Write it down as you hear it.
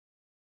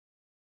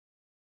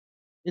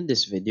In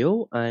this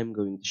video, I'm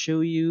going to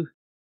show you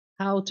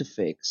how to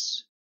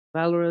fix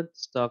Valorant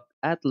stuck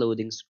at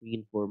loading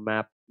screen for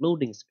map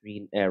loading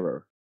screen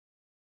error.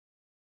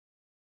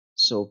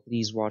 So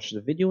please watch the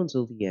video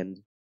until the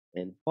end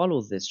and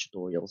follow this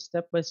tutorial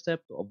step by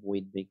step to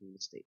avoid making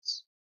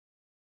mistakes.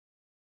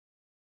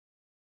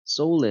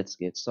 So let's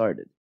get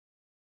started.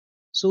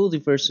 So the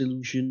first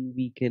solution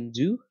we can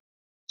do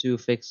to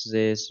fix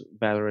this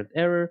Valorant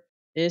error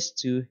is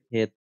to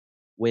hit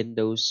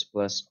Windows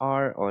plus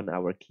R on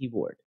our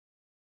keyboard.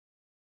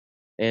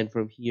 And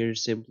from here,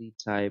 simply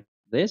type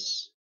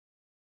this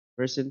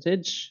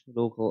percentage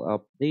local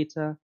up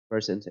data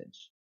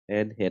percentage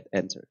and hit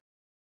enter.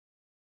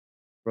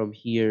 From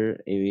here,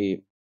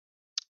 your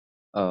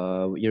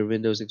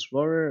Windows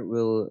Explorer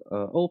will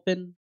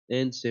open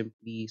and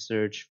simply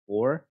search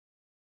for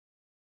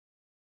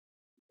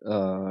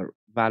uh,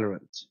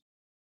 Valorant.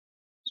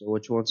 So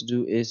what you want to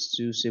do is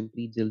to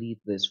simply delete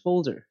this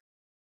folder.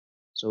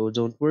 So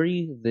don't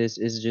worry, this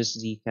is just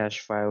the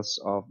cache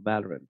files of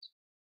Valorant.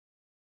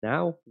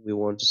 Now we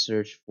want to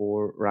search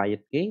for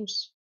Riot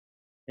Games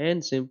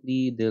and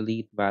simply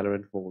delete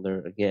Valorant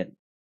folder again.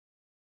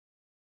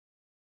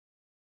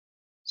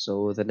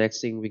 So the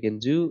next thing we can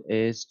do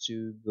is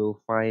to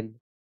go find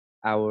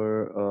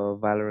our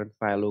Valorant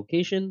file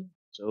location.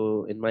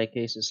 So in my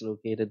case, it's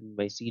located in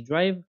my C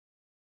drive,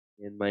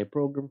 in my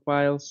program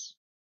files,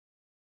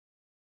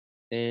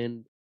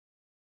 and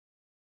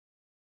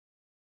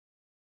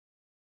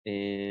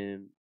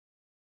and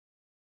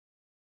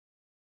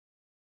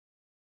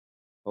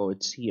oh,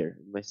 it's here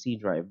in my C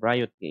drive,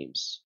 Riot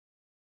Games.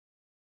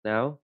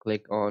 Now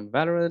click on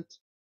Valorant,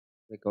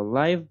 click on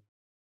Live.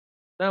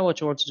 Now what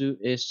you want to do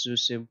is to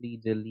simply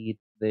delete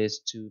these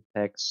two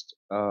text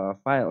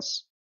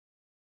files.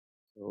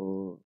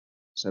 So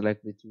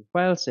select the two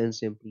files and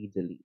simply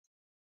delete.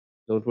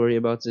 Don't worry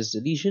about this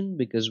deletion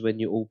because when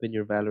you open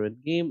your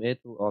Valorant game, it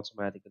will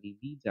automatically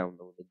be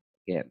downloaded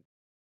again.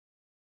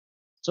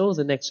 So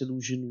the next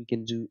solution we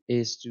can do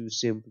is to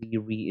simply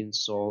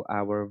reinstall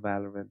our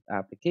Valorant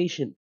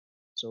application.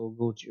 So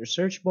go to your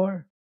search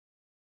bar,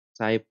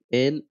 type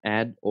in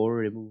add or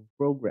remove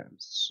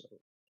programs. So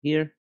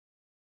here,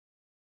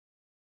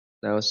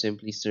 now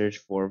simply search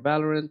for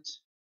Valorant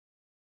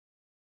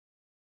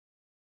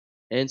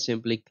and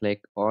simply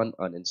click on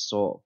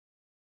uninstall.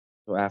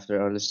 So after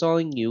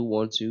uninstalling, you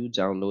want to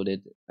download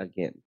it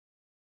again.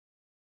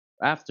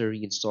 After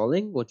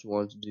reinstalling, what you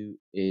want to do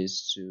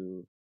is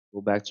to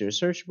go back to your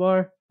search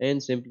bar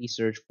and simply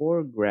search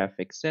for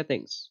graphic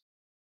settings.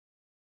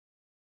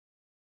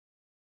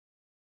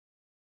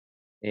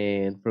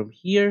 And from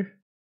here,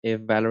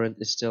 if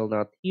Valorant is still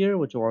not here,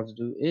 what you want to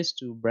do is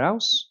to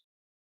browse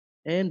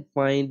and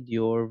find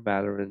your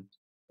Valorant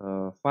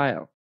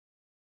file.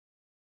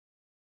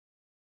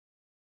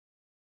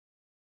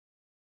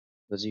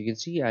 As you can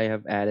see, I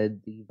have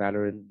added the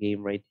Valorant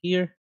game right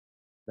here.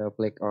 Now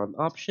click on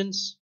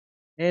options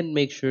and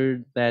make sure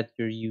that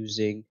you're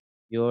using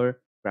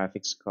your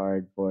graphics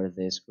card for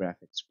this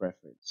graphics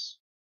preference.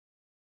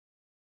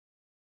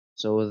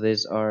 So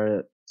these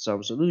are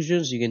some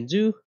solutions you can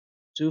do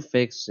to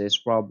fix this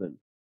problem.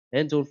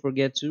 And don't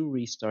forget to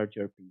restart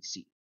your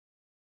PC.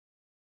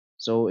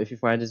 So if you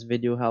find this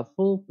video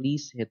helpful,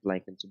 please hit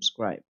like and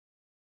subscribe.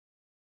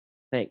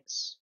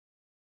 Thanks.